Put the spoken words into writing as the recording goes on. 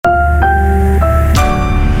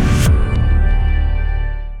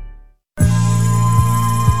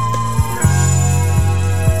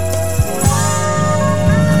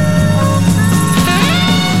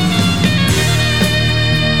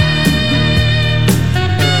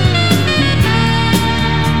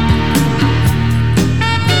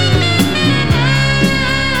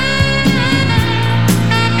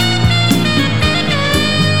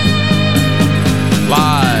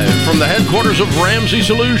headquarters of Ramsey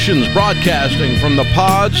Solutions, broadcasting from the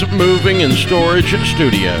Pods Moving and Storage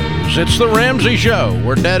Studios. It's the Ramsey Show,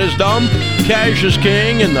 where debt is dumb, cash is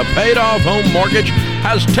king, and the paid-off home mortgage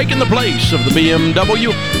has taken the place of the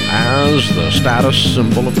BMW as the status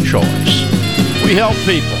symbol of choice. We help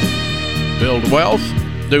people build wealth,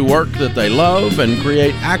 do work that they love, and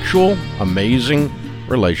create actual amazing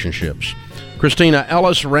relationships. Christina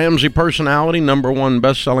Ellis, Ramsey personality, #1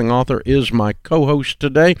 best-selling author, is my co-host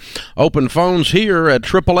today. Open phones here at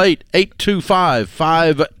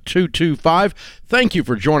 888-825-5225. Thank you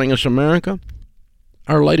for joining us, America.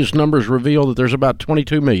 Our latest numbers reveal that there's about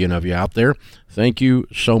 22 million of you out there. Thank you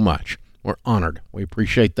so much. We're honored. We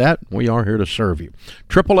appreciate that. We are here to serve you.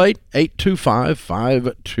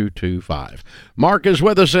 888-825-5225. Mark is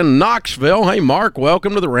with us in Knoxville. Hey, Mark,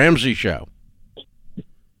 welcome to the Ramsey Show.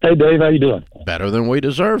 Hey, Dave, how you doing? Better than we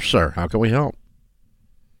deserve, sir. How can we help?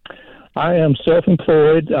 I am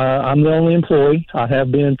self-employed. I'm the only employee. I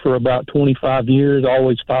have been for about 25 years,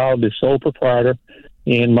 always filed as sole proprietor.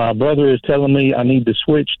 And my brother is telling me I need to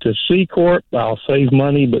switch to C Corp. I'll save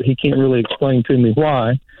money, but he can't really explain to me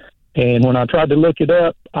why. And when I tried to look it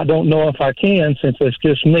up, I don't know if I can, since it's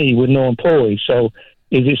just me with no employees. So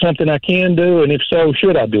is it something I can do? And if so,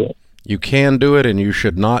 should I do it? You can do it, and you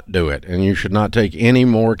should not do it, and you should not take any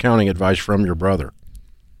more accounting advice from your brother.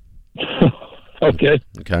 Okay.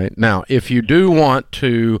 Okay. Now, if you do want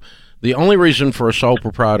to, the only reason for a sole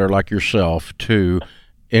proprietor like yourself to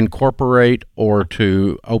incorporate or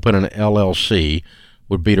to open an LLC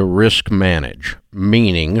would be to risk manage,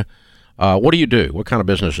 meaning, what do you do? What kind of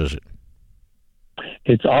business is it?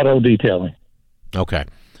 It's detailing. Okay.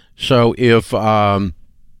 So if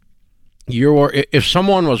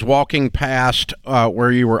someone was walking past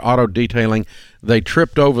where you were auto detailing, they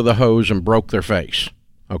tripped over the hose and broke their face,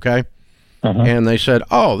 okay? And they said,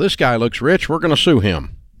 oh, this guy looks rich, we're going to sue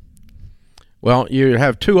him. Well, you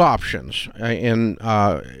have two options. And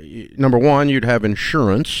number one, you'd have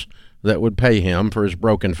insurance that would pay him for his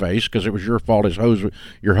broken face because it was your fault.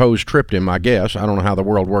 Your hose tripped him, I guess. I don't know how the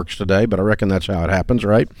world works today, but I reckon that's how it happens,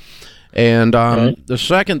 right? And the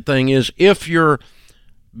second thing is, if your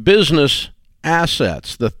business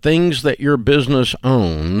assets, the things that your business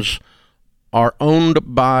owns, are owned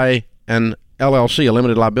by an LLC, a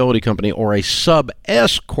limited liability company, or a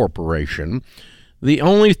sub-S corporation, the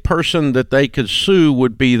only person that they could sue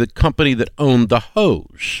would be the company that owned the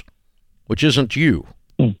hose, which isn't you.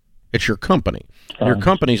 It's your company. Your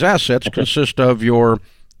company's assets consist of your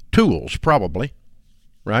tools, probably,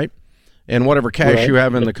 right? And whatever cash you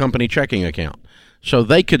have in the company checking account. So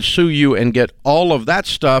they could sue you and get all of that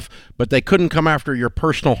stuff, but they couldn't come after your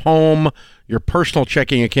personal home, your personal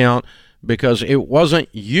checking account, because it wasn't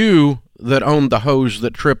you that owned the hose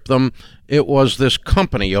that tripped them. It was this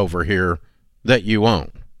company over here that you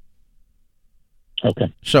own.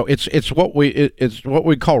 Okay. So it's what we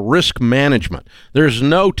call risk management. There's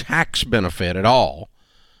no tax benefit at all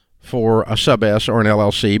for a sub-S or an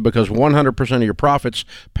LLC because 100% of your profits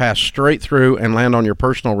pass straight through and land on your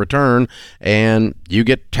personal return, and you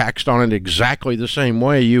get taxed on it exactly the same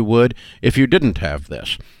way you would if you didn't have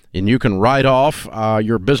this. And you can write off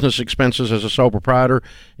your business expenses as a sole proprietor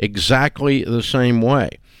exactly the same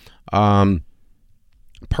way.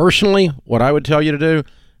 Personally, what I would tell you to do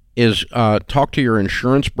is talk to your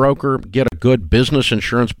insurance broker, get a good business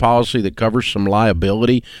insurance policy that covers some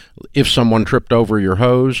liability if someone tripped over your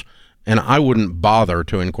hose, and I wouldn't bother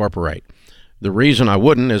to incorporate. The reason I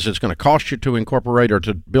wouldn't is it's going to cost you to incorporate or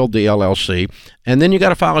to build the LLC, and then you got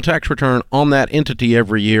to file a tax return on that entity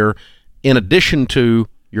every year in addition to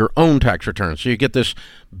your own tax return. So you get this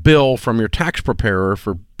bill from your tax preparer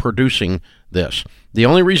for producing this. The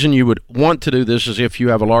only reason you would want to do this is if you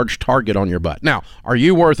have a large target on your butt. Now, are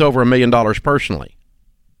you worth over $1 million personally?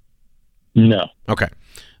 No. Okay.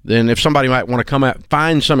 Then if somebody might want to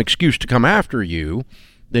find some excuse to come after you,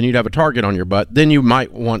 then you'd have a target on your butt. Then you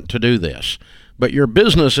might want to do this. But your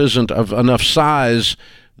business isn't of enough size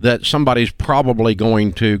that somebody's probably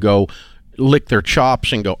going to go lick their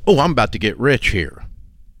chops and go, oh, I'm about to get rich here.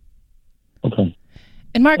 Okay.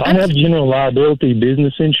 And Mark, I have general liability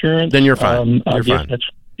business insurance. Then you're fine. I guess that's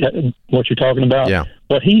what you're talking about. Yeah.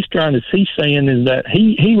 What he's saying is that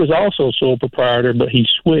he was also sole proprietor, but he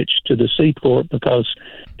switched to the C Corp because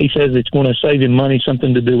he says it's going to save him money,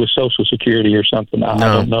 something to do with Social Security or something. I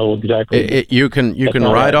don't know exactly. You can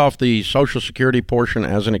write off the Social Security portion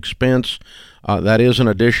as an expense. That is an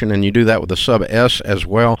addition, and you do that with a sub-S as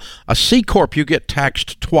well. A C Corp, you get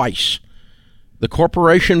taxed twice. The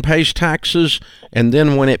corporation pays taxes, and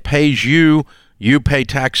then when it pays you, you pay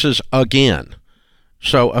taxes again.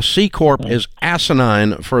 So a C corp is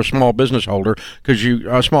asinine for a small business owner because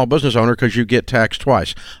you get taxed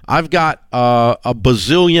twice. I've got a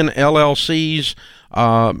bazillion LLCs,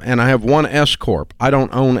 and I have one S corp. I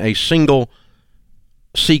don't own a single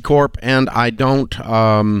C corp, and I don't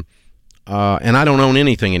own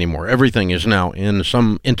anything anymore. Everything is now in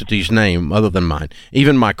some entity's name other than mine.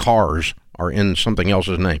 Even my cars are in something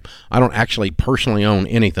else's name. I don't actually personally own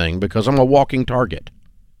anything because I'm a walking target.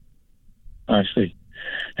 I see.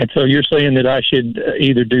 And so you're saying that I should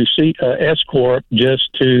either do S corp just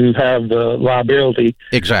to have the liability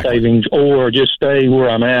savings, or just stay where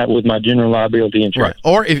I'm at with my general liability insurance.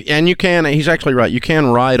 Right. Or you can. He's actually right. You can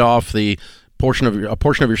write off a portion of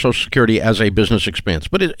your Social Security as a business expense,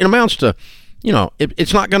 but it amounts to,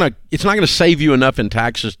 it's not gonna save you enough in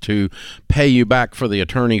taxes to pay you back for the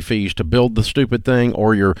attorney fees to build the stupid thing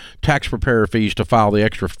or your tax preparer fees to file the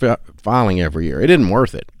extra filing every year. It isn't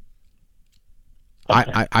worth it.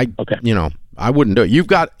 Okay. I wouldn't do it. You've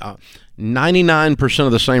got 99%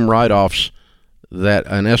 of the same write-offs that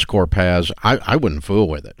an S corp has. I wouldn't fool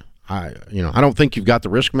with it. I don't think you've got the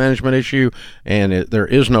risk management issue, and there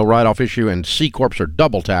is no write-off issue, and C corps are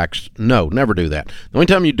double taxed. No, never do that. The only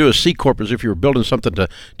time you do a C corp is if you were building something to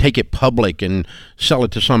take it public and sell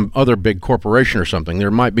it to some other big corporation or something. There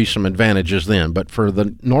might be some advantages then, but for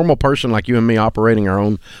the normal person like you and me operating our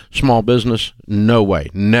own small business, no way,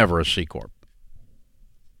 never a C corp.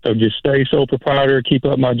 So just stay sole proprietor, keep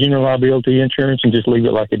up my general liability insurance, and just leave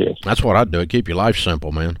it like it is. That's what I'd do. Keep your life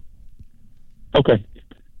simple, man. Okay.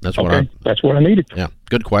 That's what I needed. Yeah,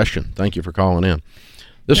 good question. Thank you for calling in.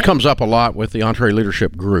 This comes up a lot with the Entree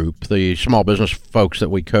Leadership Group, the small business folks that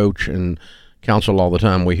we coach and counsel all the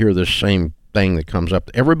time. We hear this same thing that comes up.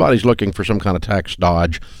 Everybody's looking for some kind of tax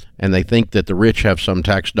dodge, and they think that the rich have some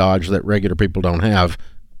tax dodge that regular people don't have,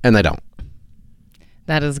 and they don't.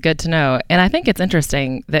 That is good to know. And I think it's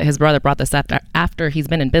interesting that his brother brought this up after he's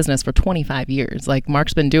been in business for 25 years. Like,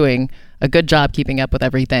 Mark's been doing a good job keeping up with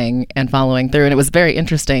everything and following through. And it was very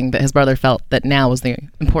interesting that his brother felt that now was the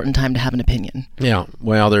important time to have an opinion. Yeah.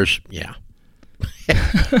 Well, yeah.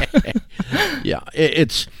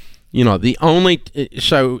 It's, the only,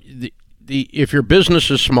 so if your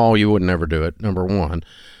business is small, you would never do it, number one.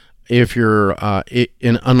 If you're,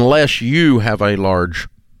 unless you have a large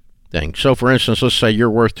thing. So, for instance, let's say you're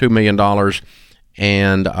worth $2 million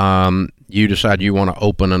and you decide you want to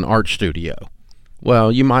open an art studio. Well,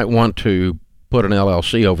 you might want to put an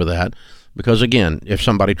LLC over that because, again, if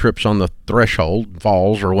somebody trips on the threshold,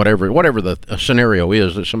 falls, or whatever the scenario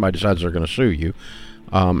is that somebody decides they're going to sue you,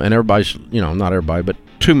 and everybody's, not everybody, but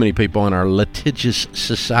too many people in our litigious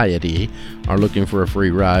society are looking for a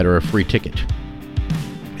free ride or a free ticket.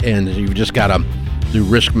 And you've just got to do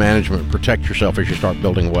risk management, protect yourself as you start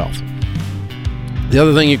building wealth. The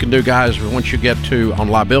other thing you can do, guys, once you get on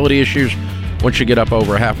liability issues, once you get up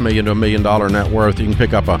over $500,000 to $1 million net worth, you can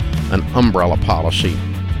pick up an umbrella policy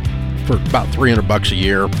for about $300 a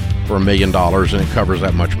year for $1 million, and it covers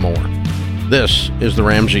that much more. This is The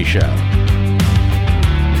Ramsey Show.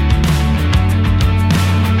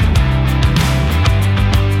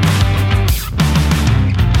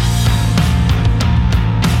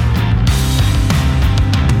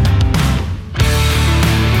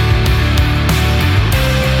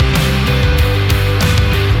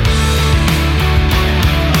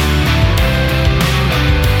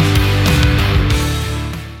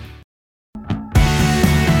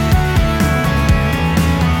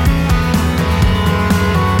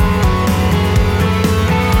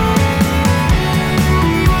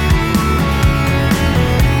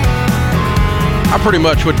 Pretty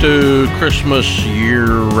much would do Christmas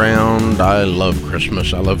year-round. I love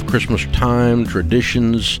Christmas. I love Christmas time,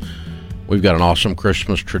 traditions. We've got an awesome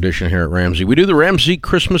Christmas tradition here at Ramsey. We do the Ramsey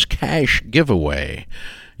Christmas Cash Giveaway.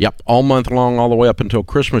 Yep, all month long, all the way up until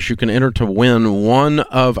Christmas, you can enter to win one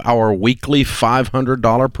of our weekly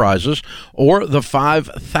 $500 prizes or the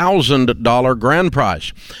 $5,000 grand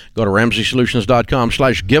prize. Go to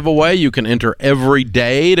RamseySolutions.com/giveaway. You can enter every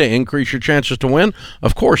day to increase your chances to win.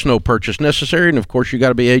 Of course, no purchase necessary, and of course, you got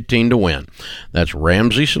to be 18 to win. That's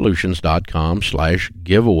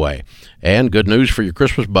RamseySolutions.com/giveaway. And good news for your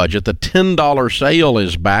Christmas budget, the $10 sale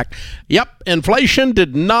is back. Yep, inflation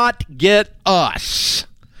did not get us.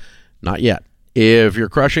 Not yet. If you're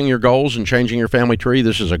crushing your goals and changing your family tree,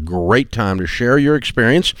 this is a great time to share your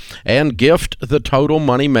experience and gift the Total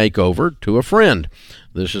Money Makeover to a friend.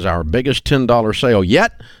 This is our biggest $10 sale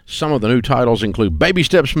yet. Some of the new titles include Baby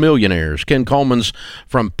Steps Millionaires, Ken Coleman's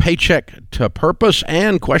From Paycheck to Purpose,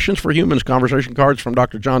 and Questions for Humans conversation cards from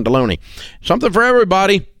Dr. John Deloney. Something for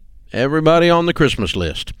everybody. Everybody on the Christmas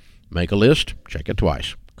list. Make a list, check it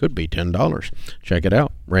twice. Could be $10. Check it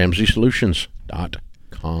out,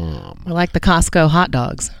 RamseySolutions.com. We're like the Costco hot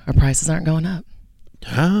dogs. Our prices aren't going up.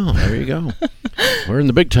 Oh, there you go. We're in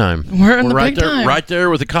the big time. We're in the right big there, time. right there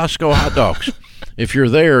with the Costco hot dogs. If you're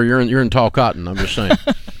there, you're in tall cotton. I'm just saying.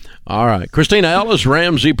 All right. Christina Ellis,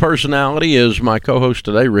 Ramsey Personality, is my co-host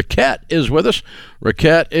today. Riquette is with us.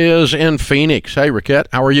 Riquette is in Phoenix. Hey, Riquette,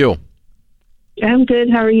 how are you? I'm good.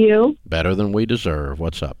 How are you? Better than we deserve.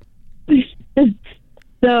 What's up?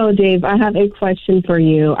 So, Dave, I have a question for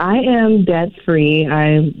you. I am debt-free.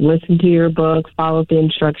 I listened to your book, followed the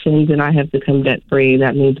instructions, and I have become debt-free.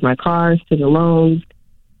 That means my cars, to the loans,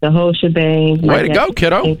 the whole shebang. Way to go,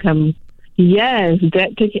 kiddo. Income. Yes,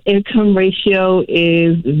 debt-to-income ratio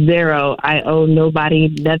is 0. I owe nobody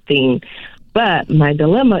nothing. But my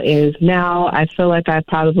dilemma is now I feel like I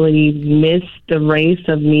probably missed the race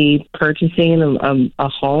of me purchasing a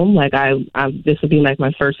home. Like this would be like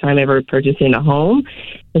my first time ever purchasing a home.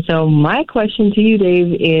 And so my question to you,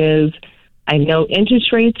 Dave, is I know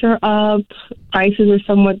interest rates are up, prices are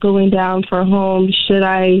somewhat going down for a home. Should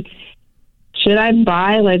I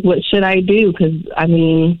buy? Like, what should I do? Because I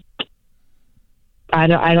mean, I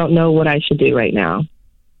don't know what I should do right now.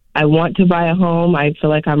 I want to buy a home. I feel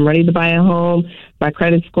like I'm ready to buy a home. My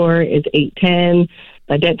credit score is 810.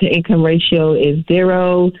 My debt to income ratio is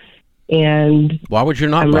 0. And why would you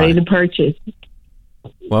not I'm buy? ready to purchase.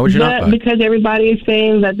 Why would you not buy? Because everybody is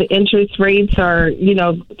saying that the interest rates are,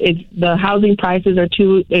 the housing prices are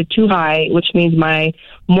too high, which means my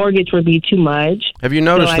mortgage would be too much. Have you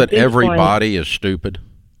noticed that everybody is stupid?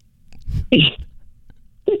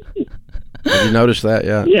 Have you noticed that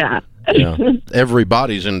yet? Yeah. Yeah.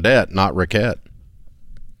 Everybody's in debt, not Riquette.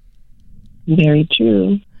 Very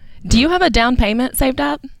true. Do you have a down payment saved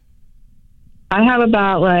up? I have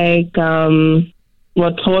about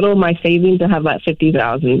total my savings, I have about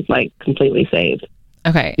 $50,000 completely saved.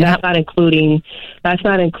 Okay. That's not including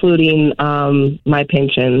my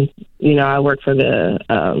pension. I work for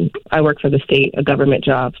the state, a government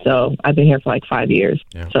job, so I've been here for 5 years.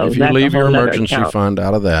 Yeah. So if you leave your emergency fund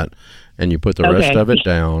out of that and you put the rest of it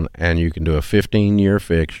down, and you can do a 15-year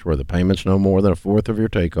fixed where the payment's no more than a fourth of your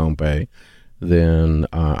take-home pay, then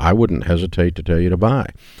I wouldn't hesitate to tell you to buy.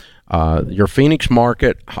 Your Phoenix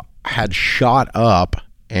market had shot up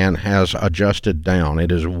and has adjusted down.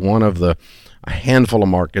 It is one of a handful of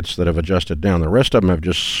markets that have adjusted down. The rest of them have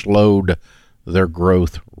just slowed their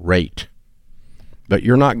growth rate. But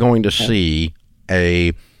you're not going to see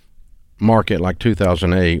a market like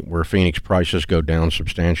 2008 where Phoenix prices go down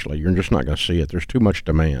substantially. You're just not going to see it. There's too much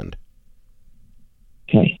demand.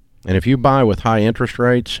 Okay. And if you buy with high interest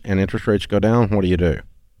rates and interest rates go down, what do?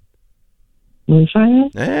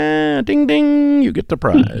 Refinance? Ding, ding, you get the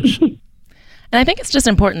prize. And I think it's just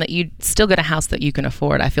important that you still get a house that you can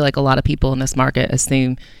afford. I feel like a lot of people in this market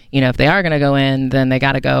assume, if they are going to go in, then they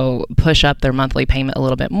got to go push up their monthly payment a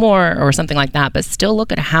little bit more or something like that. But still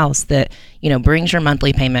look at a house that, brings your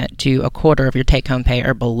monthly payment to a quarter of your take-home pay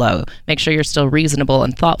or below. Make sure you're still reasonable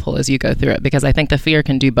and thoughtful as you go through it, because I think the fear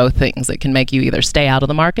can do both things. It can make you either stay out of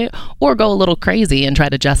the market or go a little crazy and try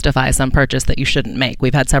to justify some purchase that you shouldn't make.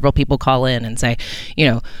 We've had several people call in and say,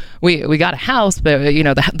 we got a house, but,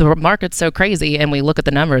 the market's so crazy, and we look at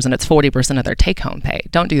the numbers and it's 40% of their take-home pay.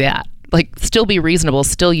 Don't do that. Still be reasonable,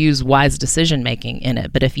 still use wise decision making in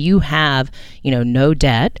it. But if you have, no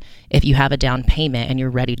debt, if you have a down payment and you're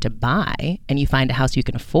ready to buy and you find a house you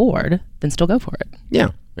can afford, then still go for it. Yeah,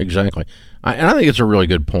 exactly. And I think it's a really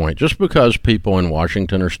good point. Just because people in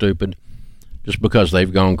Washington are stupid, just because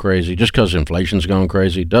they've gone crazy, just because inflation's gone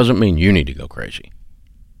crazy, doesn't mean you need to go crazy.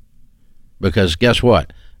 Because guess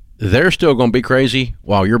what? They're still going to be crazy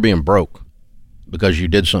while you're being broke because you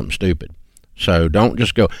did something stupid. So don't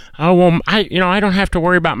just go, oh, well, I don't have to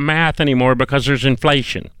worry about math anymore because there's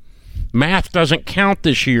inflation. Math doesn't count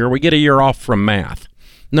this year. We get a year off from math.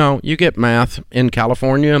 No, you get math in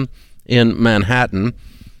California, in Manhattan,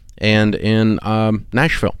 and in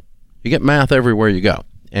Nashville. You get math everywhere you go.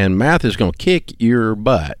 And math is going to kick your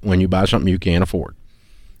butt when you buy something you can't afford.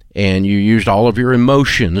 And you used all of your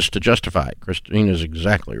emotions to justify it. Christina's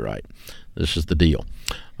exactly right. This is the deal.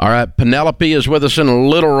 All right, Penelope is with us in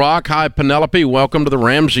Little Rock. Hi, Penelope. Welcome to the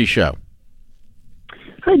Ramsey Show.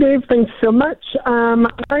 Hi, Dave. Thanks so much. I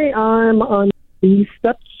am on the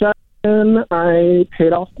step 7. I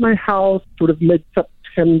paid off my house sort of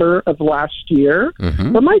mid-September of last year,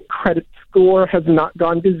 but my credit score has not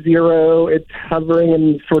gone to 0. It's hovering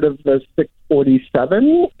in sort of the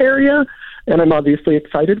 647 area, and I'm obviously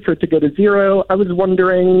excited for it to go to 0. I was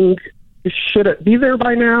wondering, should it be there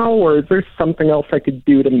by now, or is there something else I could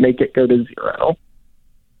do to make it go to 0?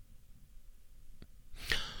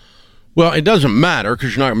 Well, it doesn't matter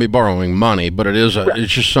because you're not going to be borrowing money, but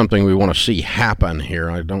it's just something we want to see happen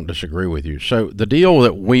here. I don't disagree with you. So the deal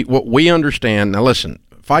that what we understand, now listen,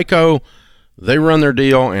 FICO, they run their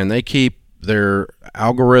deal and they keep their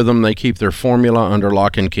algorithm, they keep their formula under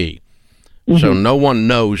lock and key. Mm-hmm. So no one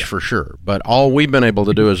knows for sure. But all we've been able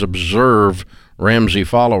to do is observe Ramsey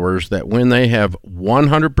followers that when they have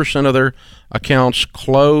 100% of their accounts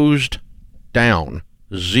closed down,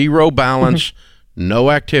 zero balance,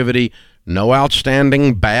 no activity, no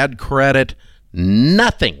outstanding bad credit,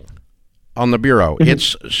 nothing on the bureau.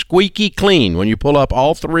 It's squeaky clean when you pull up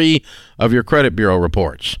all 3 of your credit bureau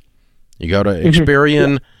reports. You go to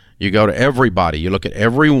Experian, you go to everybody, you look at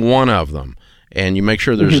every one of them, and you make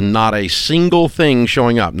sure there's not a single thing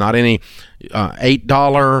showing up, not any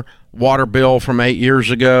 $8 water bill from 8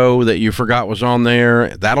 years ago that you forgot was on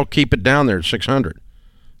there. That'll keep it down there at $600.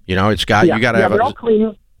 You know, you got to have they're all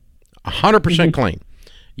clean. 100% clean.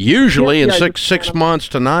 Usually in six months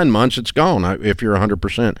to 9 months, it's gone if you're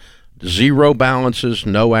 100%. Zero balances,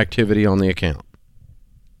 no activity on the account.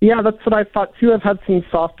 Yeah, that's what I thought too. I've had some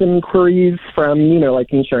soft inquiries from,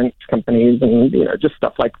 like insurance companies and, just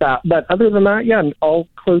stuff like that. But other than that, all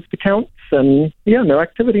closed accounts and, no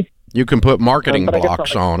activity. You can put marketing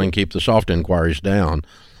blocks on and keep the soft inquiries down.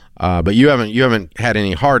 But you haven't had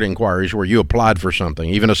any hard inquiries where you applied for something,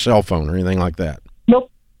 even a cell phone or anything like that.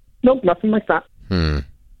 Nope, nothing like that.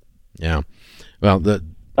 Yeah. Well,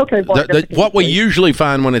 well, what we usually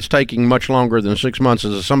find when it's taking much longer than 6 months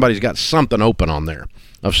is that somebody's got something open on there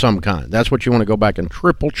of some kind. That's what you want to go back and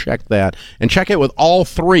triple check that and check it with all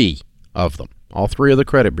 3 of them, all 3 of the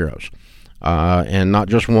credit bureaus, and not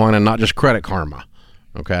just one and not just Credit Karma.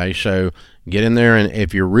 Okay, so get in there, and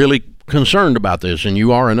if you're really concerned about this, and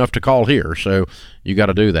you are enough to call here, so you got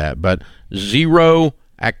to do that. But zero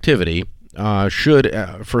activity should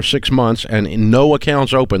for 6 months and no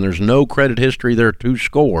accounts open, there's no credit history there to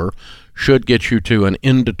score, should get you to an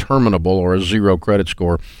indeterminable or a zero credit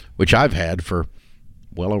score, which I've had for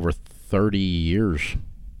well over 30 years.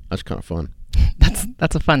 That's kind of fun.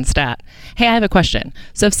 That's a fun stat. Hey, I have a question.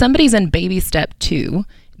 So if somebody's in baby step 2,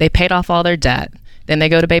 they paid off all their debt, then they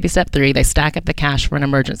go to baby step 3, they stack up the cash for an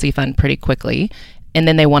emergency fund pretty quickly, and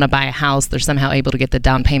then they want to buy a house, they're somehow able to get the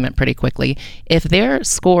down payment pretty quickly. If their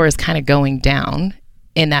score is kind of going down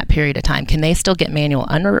in that period of time, can they still get manual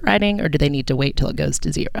underwriting, or do they need to wait till it goes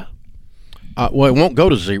to zero? Well, it won't go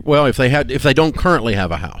to zero. Well, if they don't currently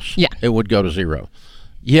have a house, it would go to zero.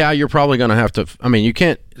 Yeah, you're probably going to have to. I mean, you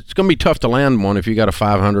can't. It's going to be tough to land one if you got a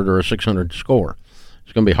 500 or a 600 score.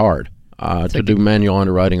 It's going to be hard to do manual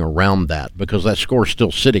underwriting around that because that score's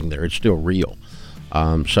still sitting there. It's still real.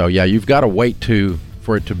 So yeah, you've got to wait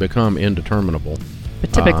for it to become indeterminable.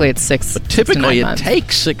 But typically it's 6. But typically it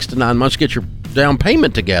takes 6 to 9 months to get your down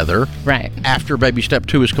payment together. Right. After baby step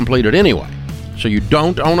 2 is completed anyway. So you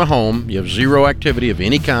don't own a home. You have zero activity of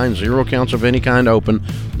any kind, zero accounts of any kind open,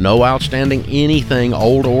 no outstanding anything,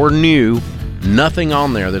 old or new, nothing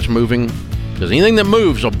on there that's moving. Because anything that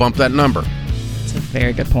moves will bump that number. That's a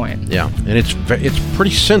very good point. Yeah, and it's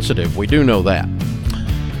pretty sensitive. We do know that.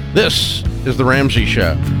 This is The Ramsey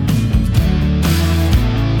Show.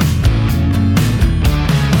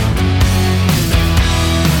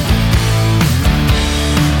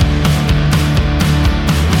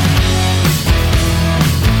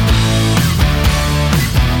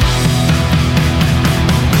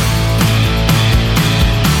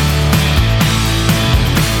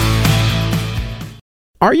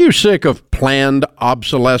 Are you sick of planned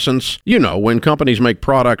obsolescence? You know, when companies make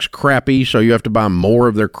products crappy, so you have to buy more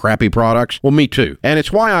of their crappy products. Well, me too. And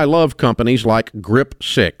it's why I love companies like Grip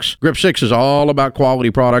 6. Grip 6 is all about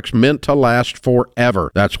quality products meant to last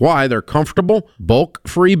forever. That's why their comfortable,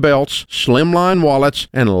 bulk-free belts, slimline wallets,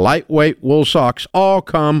 and lightweight wool socks all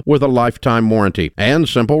come with a lifetime warranty and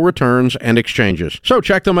simple returns and exchanges. So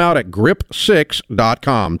check them out at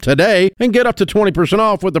grip6.com today and get up to 20%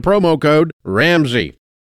 off with the promo code Ramsey.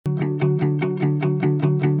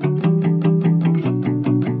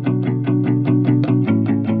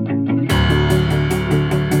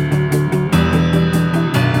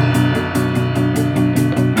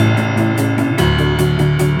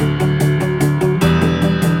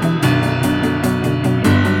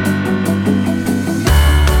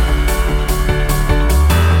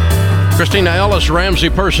 Christina Ellis, Ramsey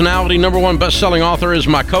personality, #1 best-selling author, is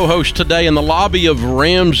my co-host today in the lobby of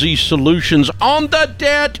Ramsey Solutions on the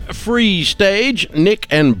debt-free stage. Nick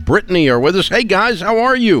and Brittany are with us. Hey, guys, how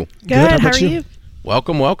are you? Good. How are you?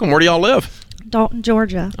 Welcome. Where do y'all live? Dalton,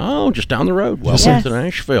 Georgia. Oh, just down the road. Welcome to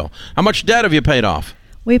Nashville. How much debt have you paid off?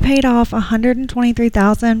 We paid off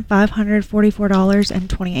 $123,544 in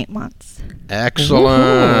 28 months.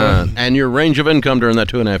 Excellent. And your range of income during that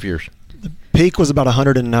 2.5 years? The peak was about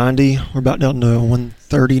 190. We're about down to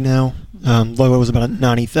 130 now. Low was about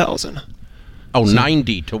 90,000. Oh, so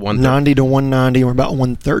 90 to 130. 90 to 190. We're about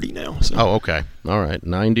 130 now. So. Oh, okay. All right.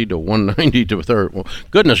 90 to 190 to 30. Well,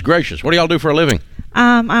 goodness gracious. What do y'all do for a living?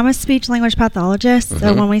 I'm a speech language pathologist.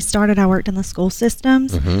 So when we started, I worked in the school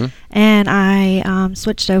systems, and I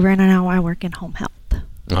switched over, and now I work in home health.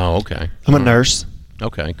 Oh, okay. I'm a nurse.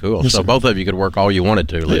 Okay, cool. Yes, so sir. both of you could work all you wanted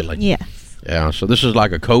to lately. Yes. Yeah, so this is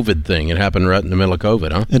like a COVID thing. It happened right in the middle of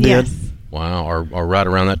COVID, huh? It did. Yes. Wow, or right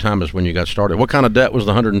around that time is when you got started. What kind of debt was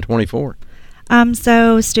the 124?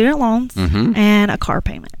 So student loans and a car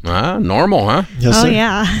payment. Ah, normal, huh? Yes, Oh, sir.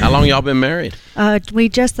 yeah. How long y'all been married? We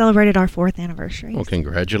just celebrated our 4th anniversary. Well,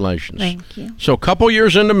 congratulations. Thank you. So a couple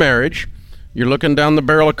years into marriage, you're looking down the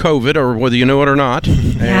barrel of COVID, or whether you know it or not,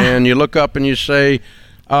 and you look up and you say,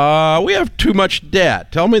 we have too much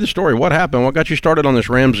debt. Tell me the story. What happened? What got you started on this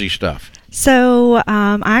Ramsey stuff? So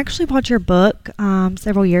I actually bought your book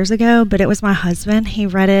several years ago, but it was my husband. He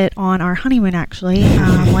read it on our honeymoon, actually,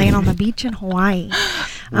 laying on the beach in Hawaii.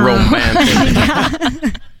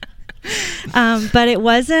 Romantic. But it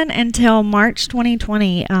wasn't until March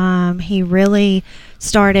 2020 he really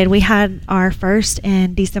started. We had our first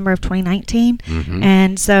in December of 2019,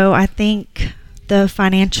 and so I think the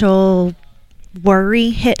financial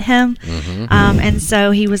worry hit him, and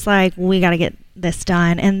so he was like, we got to get this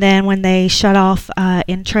done. And then when they shut off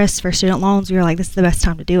interest for student loans, we were like, this is the best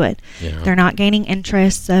time to do it. They're not gaining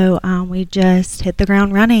interest, so we just hit the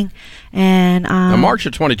ground running. And now, March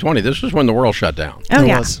of 2020, this is when the world shut down. Oh, It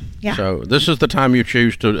yeah. was. Yeah. So this is the time you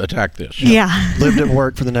choose to attack this. Yeah. Lived at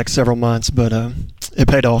work for the next several months, but it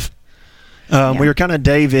paid off. We were kind of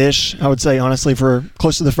Dave-ish, I would say, honestly, for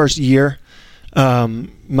close to the first year.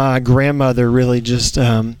 My grandmother really just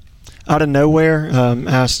out of nowhere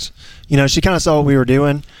asked, she kind of saw what we were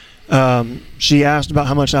doing. She asked about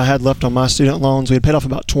how much I had left on my student loans. We had paid off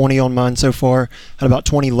about 20 on mine so far, had about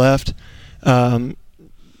 20 left. I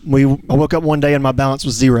woke up one day and my balance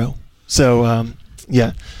was zero. So,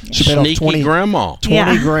 she paid Sneaky off 20 grandma.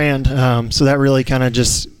 20 grand. So that really kind of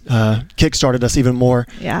just kick-started us even more,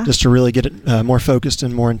 just to really get it more focused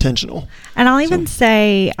and more intentional. And I'll even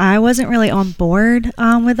say I wasn't really on board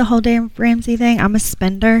with the whole Dave Ramsey thing. I'm a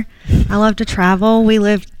spender. I love to travel. We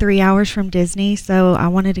lived 3 hours from Disney, so I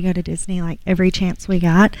wanted to go to Disney like every chance we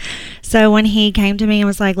got. So when he came to me and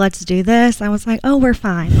was like, let's do this, I was like, oh, we're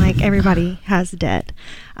fine. Like, everybody has debt.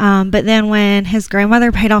 But then when his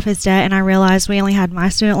grandmother paid off his debt and I realized we only had my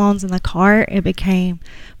student loans in the car, it became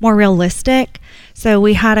more realistic. So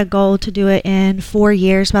we had a goal to do it in 4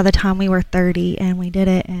 years by the time we were 30, and we did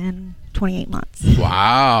it in 28 months.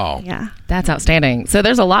 Wow. Yeah. That's outstanding. So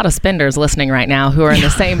there's a lot of spenders listening right now who are in the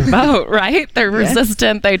same boat, right? They're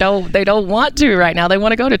resistant. They don't want to right now. They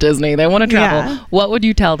want to go to Disney. They want to travel. Yeah. What would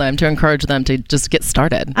you tell them to encourage them to just get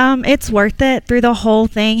started? It's worth it. Through the whole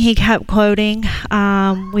thing, he kept quoting,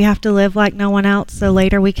 we have to live like no one else, so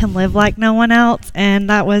later we can live like no one else. And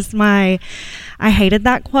that was I hated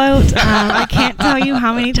that quote. I can't tell you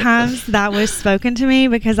how many times that was spoken to me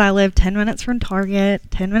because I live 10 minutes from Target,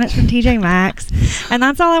 10 minutes from TJ Maxx, and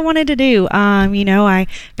that's all I wanted to do. I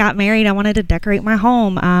got married. I wanted to decorate my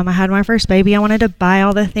home. I had my first baby. I wanted to buy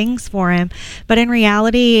all the things for him. But in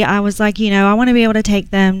reality, I was like, I want to be able to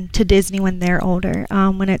take them to Disney when they're older,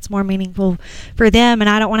 when it's more meaningful for them, and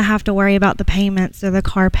I don't want to have to worry about the payments or the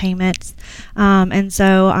car payments. And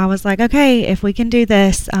so I was like, okay, if we can do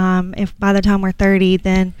this, if by the time we're 30,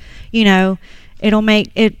 then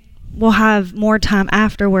we'll have more time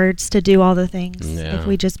afterwards to do all the things if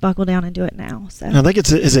we just buckle down and do it now. So I think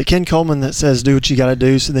is it Ken Coleman that says do what you got to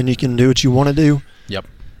do so then you can do what you want to do? Yep.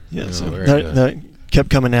 Yeah, so that kept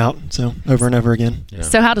coming out over and over again. Yeah.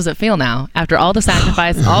 So how does it feel now? After all the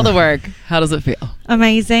sacrifice, all the work, how does it feel?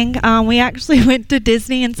 amazing. We actually went to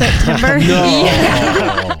Disney in September.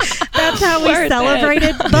 No. That's how we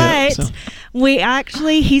celebrated. But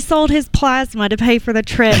he sold his plasma to pay for the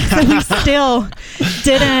trip. So we still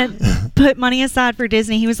didn't put money aside for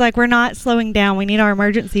Disney. He was like, we're not slowing down. We need our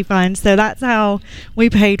emergency fund. So that's how we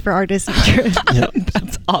paid for our Disney trip. Yep.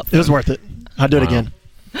 That's awesome. It was worth it. I'd do it again.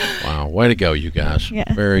 Wow. Way to go, you guys.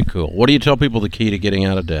 Yeah. Very cool. What do you tell people the key to getting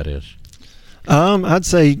out of debt is? I'd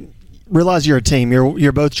say realize you're a team.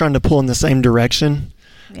 You're both trying to pull in the same direction.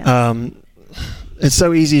 Yeah. It's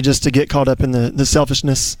so easy just to get caught up in the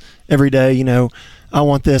selfishness every day. You know, I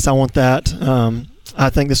want this, I want that. I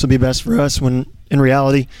think this would be best for us, when in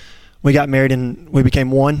reality we got married and we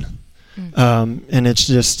became one. And it's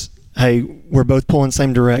just, hey, we're both pulling the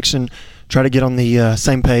same direction, try to get on the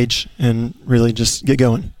same page and really just get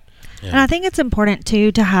going. Yeah. And I think it's important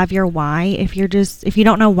too to have your why. If you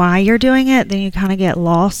don't know why you're doing it, then you kind of get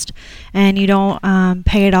lost and you don't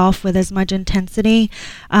pay it off with as much intensity.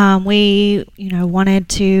 We wanted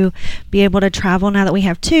to be able to travel. Now that we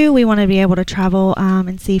have two, we wanted to be able to travel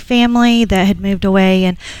and see family that had moved away,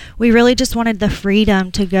 and we really just wanted the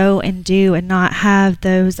freedom to go and do and not have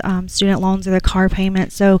those student loans or the car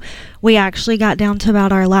payment. So we actually got down to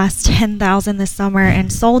about our last $10,000 this summer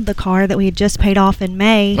and sold the car that we had just paid off in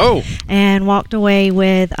May. Oh. And walked away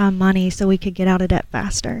with money so we could get out of debt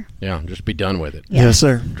faster. Yeah, just be done with it. Yeah. Yes,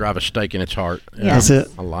 sir. Drive a stake in its heart. Yeah. That's it.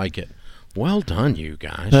 I like it. Well done, you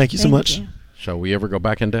guys. Thank you so much. You. Shall we ever go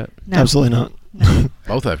back in debt? No. Absolutely not. No.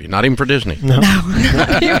 Both of you. Not even for Disney. No.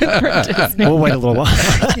 Not even for Disney. We'll wait a little while.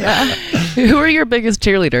 Yeah. Who are your biggest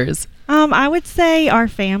cheerleaders? I would say our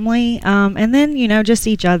family, and then, just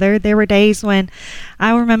each other. There were days when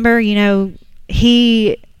I remember,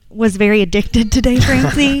 he was very addicted to Dave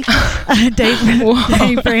Ramsey.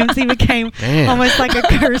 Dave Ramsey became almost like a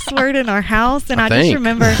curse word in our house. And I just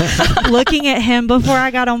remember looking at him before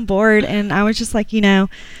I got on board, and I was just like,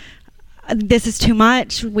 this is too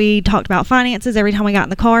much. We talked about finances every time we got in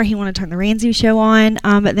the car. He wanted to turn the Ramsey show on.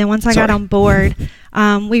 But then once I got on board,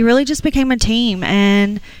 we really just became a team.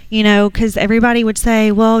 And, because everybody would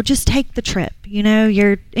say, well, just take the trip.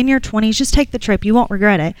 You're in your 20s, just take the trip. You won't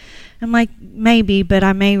regret it. I'm like, maybe, but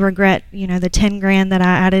I may regret, the $10,000 that I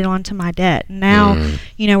added onto my debt. And now,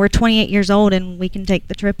 we're 28 years old and we can take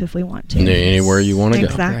the trip if we want to. Anywhere you want to go.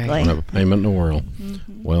 Exactly. Have a payment in the world.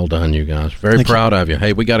 Mm-hmm. Well done, you guys. Very proud of you.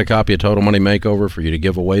 Hey, we got a copy of Total Money Makeover for you to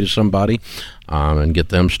give away to somebody and get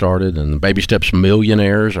them started. And Baby Steps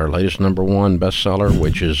Millionaires, our latest #1 bestseller,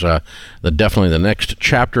 which is definitely the next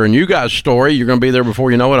chapter in you guys' story. You're going to be there before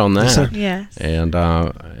you know it on that. Yes, sir. Yes. And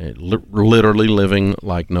literally living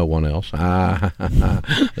like no one else.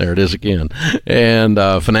 There it is again. And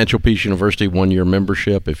Financial Peace University 1-year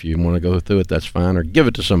membership. If you want to go through it, that's fine. Or give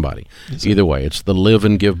it to somebody. Yes, either way, it's the Live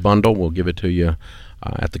and Give bundle. We'll give it to you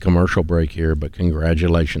at the commercial break here, but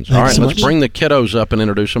congratulations. All right, let's bring the kiddos up and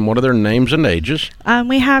introduce them. What are their names and ages?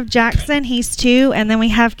 We have Jackson, he's 2, and then we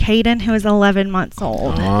have Caden, who is 11 months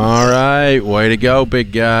old. All right, way to go,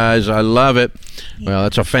 big guys. I love it. Well,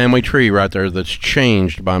 that's a family tree right there that's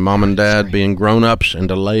changed by mom and dad being grown-ups and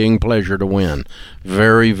delaying pleasure to win.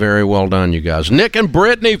 Very, very well done, you guys. Nick and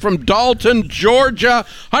Brittany from Dalton, Georgia,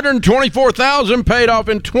 $124,000 paid off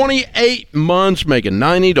in 28 months, making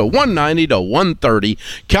 $90 to $190 to $130.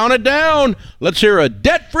 Count it down. Let's hear a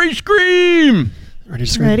debt-free scream. Ready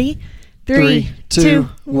to scream? Ready? 3, 2,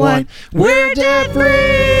 1. We're debt-free!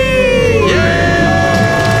 Yay!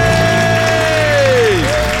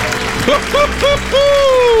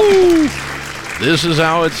 This is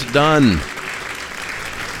how it's done.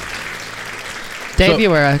 Dave, you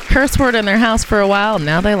were a curse word in their house for a while.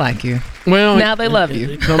 Now they like you. Well, now they love you.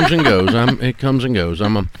 It comes and goes. It comes and goes.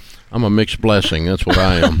 I'm a mixed blessing. That's what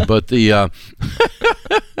I am. But it's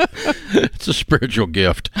a spiritual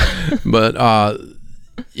gift. But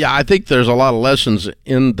yeah, I think there's a lot of lessons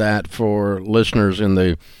in that for listeners in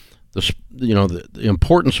the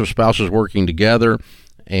importance of spouses working together,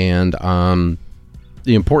 and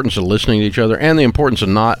the importance of listening to each other, and the importance of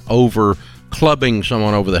not over clubbing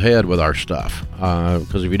someone over the head with our stuff.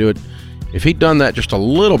 Because if he'd done that just a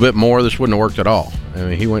little bit more, this wouldn't have worked at all. I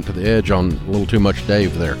mean, he went to the edge on a little too much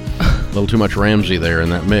Dave there, a little too much Ramsey there in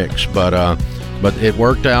that mix. But it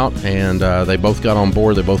worked out, and they both got on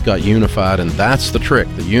board. They both got unified, and that's the trick.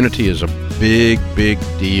 The unity is a big, big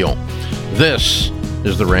deal. This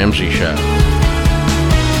is The Ramsey Show.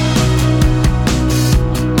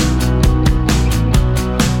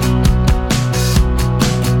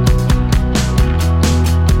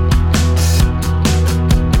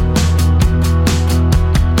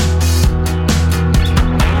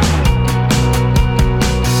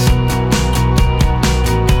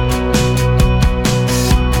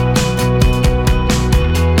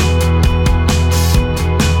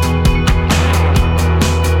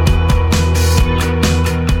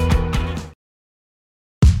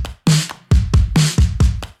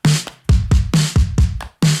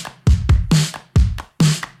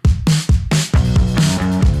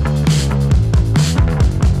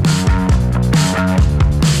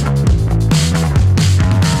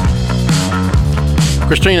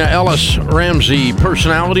 Christina Ellis Ramsey,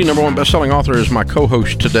 personality, #1 best-selling author, is my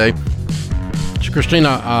co-host today. So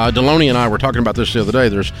Christina, Deloney and I were talking about this the other day.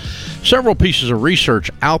 There's several pieces of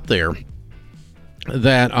research out there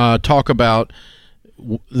that talk about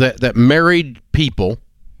that married people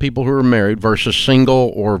who are married versus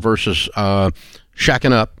single or versus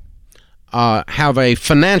shacking up, have a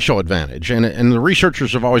financial advantage, and the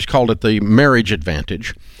researchers have always called it the marriage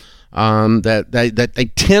advantage. That they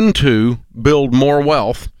tend to build more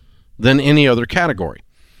wealth than any other category,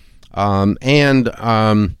 and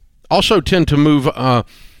also tend to move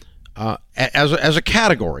as a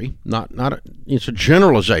category. It's a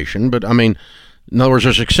generalization, but I mean, in other words,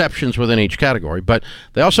 there's exceptions within each category. But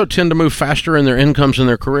they also tend to move faster in their incomes and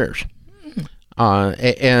their careers.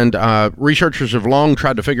 And researchers have long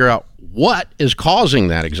tried to figure out what is causing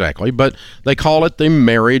that exactly, but they call it the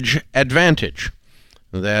marriage advantage.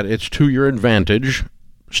 That it's to your advantage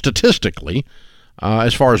statistically,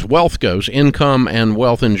 as far as wealth goes, income and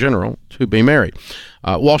wealth in general, to be married.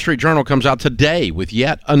 Wall Street Journal comes out today with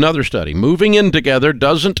yet another study. Moving in together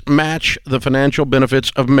doesn't match the financial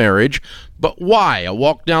benefits of marriage, but why? A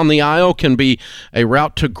walk down the aisle can be a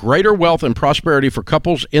route to greater wealth and prosperity for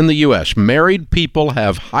couples in the U.S. Married people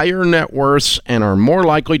have higher net worths and are more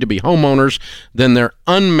likely to be homeowners than their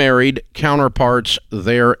unmarried counterparts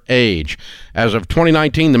their age. As of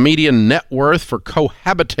 2019, the median net worth for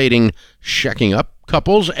cohabitating shacking up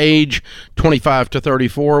couples age 25 to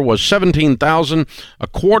 34 was $17,000, a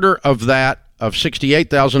quarter of that of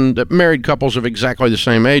 $68,000 that married couples of exactly the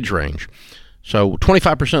same age range. So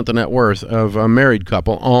 25% the net worth of a married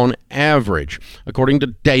couple on average. According to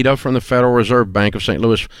data from the Federal Reserve Bank of St.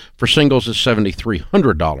 Louis, for singles is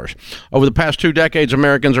 $7,300. Over the past 2 decades,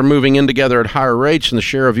 Americans are moving in together at higher rates, and the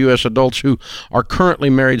share of U.S. adults who are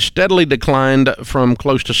currently married steadily declined from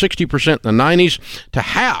close to 60% in the 90s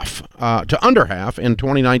to under half in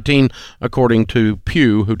 2019, according to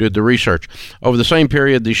Pew, who did the research. Over the same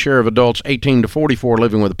period, the share of adults 18 to 44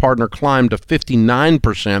 living with a partner climbed to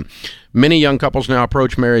 59%. Many young couples now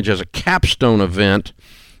approach marriage as a capstone event.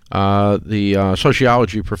 The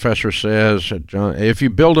sociology professor says, if you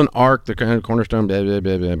build an ark, the kind of cornerstone, blah, blah,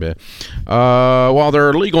 blah, blah, blah. While there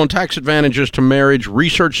are legal and tax advantages to marriage,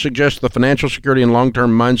 research suggests the financial security and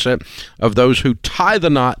long-term mindset of those who tie the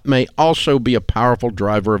knot may also be a powerful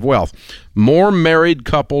driver of wealth. More married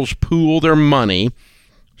couples pool their money,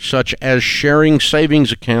 such as sharing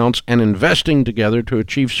savings accounts and investing together to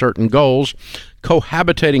achieve certain goals.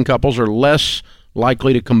 Cohabitating couples are less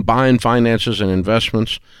likely to combine finances and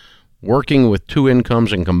investments. Working with 2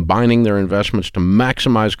 incomes and combining their investments to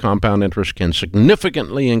maximize compound interest can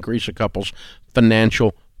significantly increase a couple's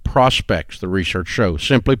financial prospects, the research shows.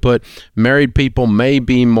 Simply put, married people may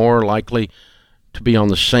be more likely to be on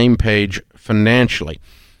the same page financially.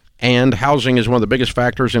 And housing is one of the biggest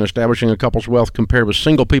factors in establishing a couple's wealth compared with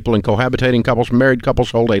single people and cohabitating couples. Married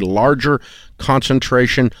couples hold a larger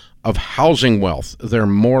concentration of housing wealth. They're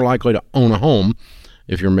more likely to own a home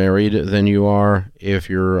if you're married than you are if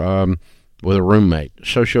you're with a roommate.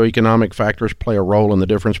 Socioeconomic factors play a role in the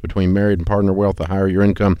difference between married and partner wealth. The higher your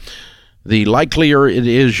income, the likelier it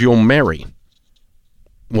is you'll marry.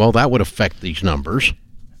 Well, that would affect these numbers.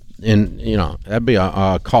 And, that'd be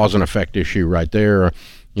a cause and effect issue right there.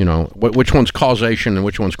 Which one's causation and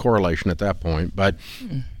which one's correlation at that point. But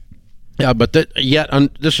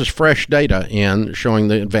this is fresh data in showing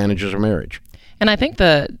the advantages of marriage. And I think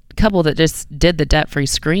the couple that just did the debt-free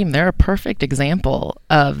scream, they're a perfect example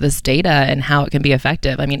of this data and how it can be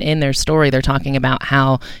effective. I mean, in their story, they're talking about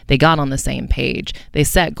how they got on the same page. They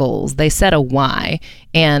set goals. They set a why,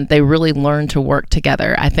 and they really learned to work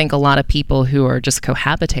together. I think a lot of people who are just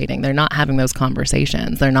cohabitating, they're not having those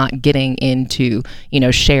conversations. They're not getting into,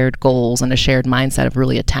 shared goals and a shared mindset of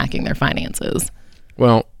really attacking their finances.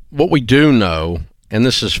 Well, what we do know, and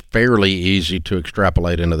this is fairly easy to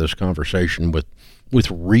extrapolate into this conversation with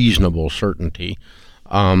reasonable certainty,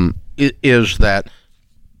 is that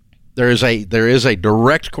there is a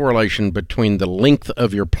direct correlation between the length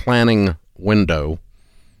of your planning window,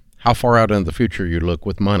 how far out into the future you look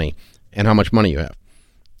with money, and how much money you have.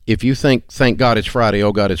 If you think, thank God it's Friday,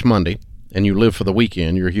 oh God it's Monday, and you live for the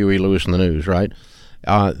weekend, you're Huey Lewis in the News, right?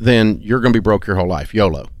 Then you're going to be broke your whole life,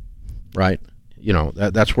 YOLO, right?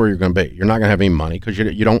 That's where you're going to be. You're not going to have any money because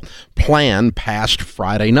you don't plan past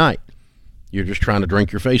Friday night. You're just trying to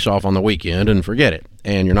drink your face off on the weekend and forget it,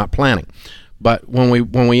 and you're not planning. But when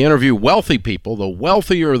we interview wealthy people, the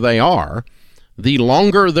wealthier they are, the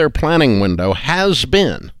longer their planning window has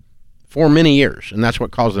been for many years, and that's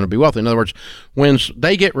what caused them to be wealthy. In other words, when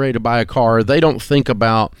they get ready to buy a car, they don't think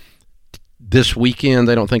about this weekend,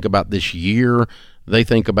 they don't think about this year, they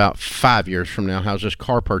think about 5 years from now, how's this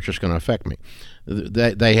car purchase going to affect me?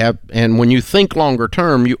 They have, and when you think longer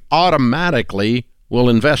term, you automatically will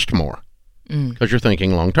invest more because you're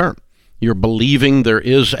thinking long term. You're believing there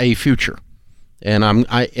is a future, and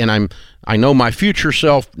I know my future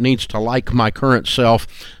self needs to like my current self,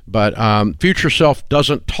 but future self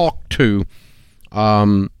doesn't talk to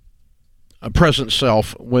present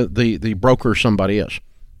self with the broker somebody is,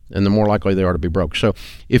 and the more likely they are to be broke. So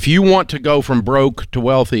if you want to go from broke to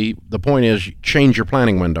wealthy, the point is change your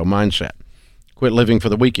planning window mindset. Quit living for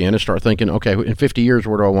the weekend and start thinking, okay, in 50 years,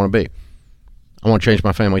 where do I want to be? I want to change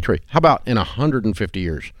my family tree. How about in 150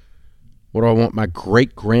 years? What do I want my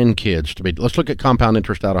great-grandkids to be? Let's look at compound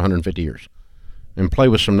interest out 150 years and play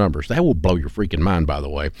with some numbers. That will blow your freaking mind, by the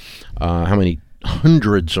way, how many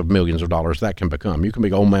hundreds of millions of dollars that can become. You can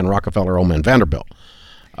be old man Rockefeller, old man Vanderbilt,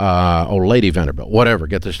 old lady Vanderbilt, whatever,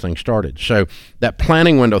 get this thing started. So that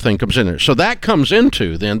planning window thing comes in there. So that comes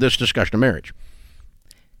into, then, this discussion of marriage.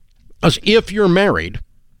 As if you're married,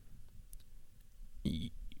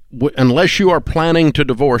 unless you are planning to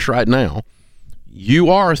divorce right now, you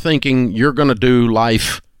are thinking you're going to do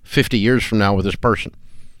life 50 years from now with this person.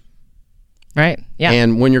 Right, yeah.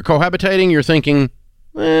 And when you're cohabitating, you're thinking,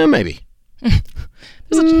 maybe.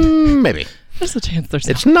 Maybe. There's a chance there's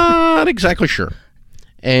It's not exactly sure.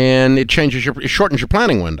 And it shortens your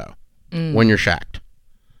planning window when you're shacked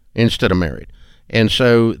instead of married. And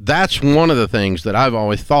so that's one of the things that I've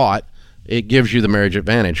always thought it gives you the marriage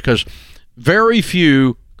advantage, because very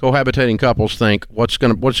few cohabitating couples think what's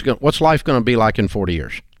life going to be like in 40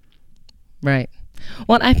 years. Right.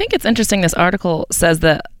 Well, I think it's interesting. This article says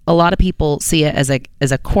that a lot of people see it as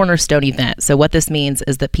a cornerstone event. So what this means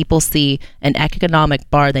is that people see an economic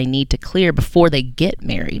bar they need to clear before they get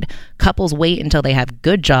married. Couples wait until they have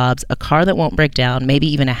good jobs, a car that won't break down, maybe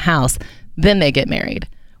even a house, then they get married,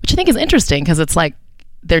 which I think is interesting, because it's like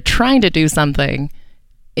they're trying to do something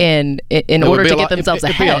in order to get themselves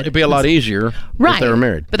ahead. It'd be a lot easier if they were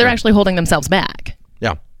married. But they're actually holding themselves back.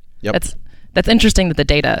 Yeah. Yep. That's interesting that the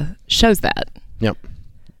data shows that. Yep.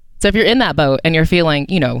 So if you're in that boat and you're feeling,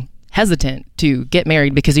 hesitant to get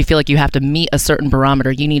married because you feel like you have to meet a certain barometer,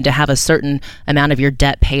 you need to have a certain amount of your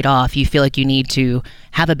debt paid off, you feel like you need to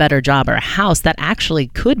have a better job or a house, that actually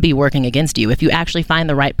could be working against you. If you actually find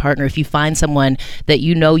the right partner, if you find someone that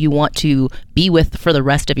you want to be with for the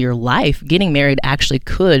rest of your life, getting married actually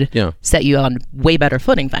could set you on way better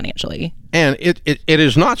footing financially. And it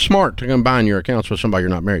is not smart to combine your accounts with somebody you're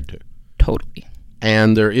not married to. Totally.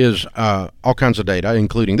 And there is all kinds of data,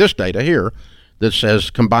 including this data here, that says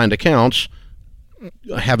combined accounts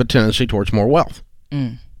have a tendency towards more wealth.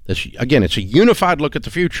 Again, it's a unified look at the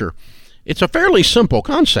future. It's a fairly simple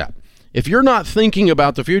concept. If you're not thinking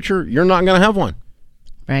about the future, you're not going to have one.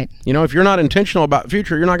 Right. If you're not intentional about the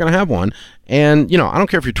future, you're not going to have one. And, I don't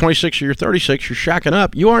care if you're 26 or you're 36, you're shacking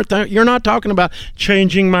up. You're not talking about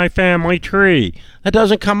changing my family tree. That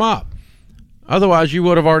doesn't come up. Otherwise, you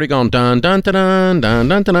would have already gone dun, dun, dun, dun, dun,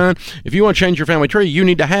 dun, dun, dun. If you want to change your family tree, you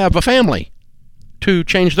need to have a family to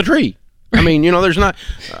change the tree. I mean, there's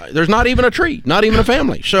not even a tree, not even a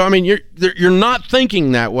family. So, I mean, you're not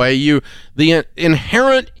thinking that way. The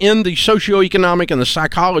inherent in the socioeconomic and the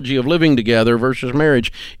psychology of living together versus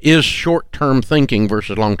marriage is short-term thinking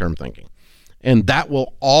versus long-term thinking. And that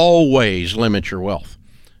will always limit your wealth.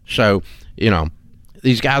 So,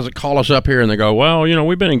 these guys that call us up here and they go, well,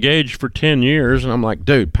 we've been engaged for 10 years. And I'm like,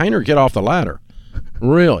 dude, painter, get off the ladder.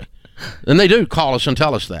 Really? And they do call us and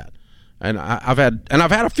tell us that. And I've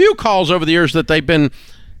had a few calls over the years that they've been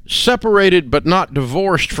separated but not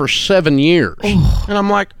divorced for 7 years. Oh. And I'm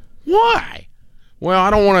like, why? Well, I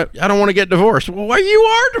don't want to get divorced. Well, you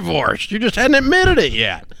are divorced. You just hadn't admitted it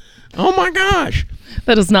yet. Oh my gosh.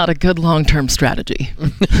 That is not a good long-term strategy.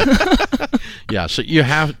 Yeah, so you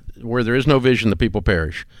have, where there is no vision, the people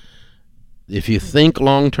perish. If you think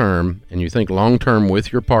long-term, and you think long-term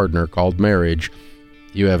with your partner, called marriage,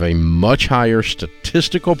 you have a much higher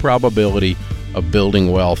statistical probability of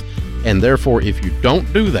building wealth. And therefore, if you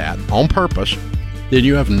don't do that on purpose, then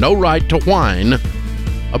you have no right to whine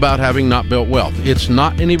about having not built wealth. It's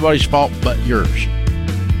not anybody's fault but yours.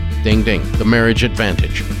 Ding, ding. The marriage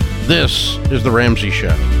advantage. This is The Ramsey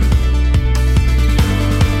Show.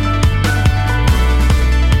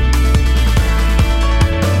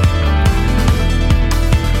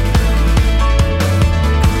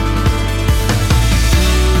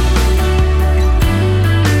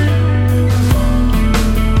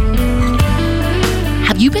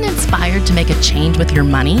 Have you been inspired to make a change with your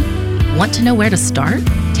money? Want to know where to start?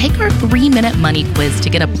 Take our 3-minute money quiz to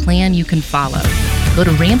get a plan you can follow. Go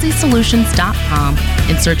to RamseySolutions.com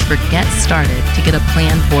and search for Get Started to get a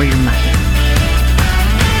plan for your money.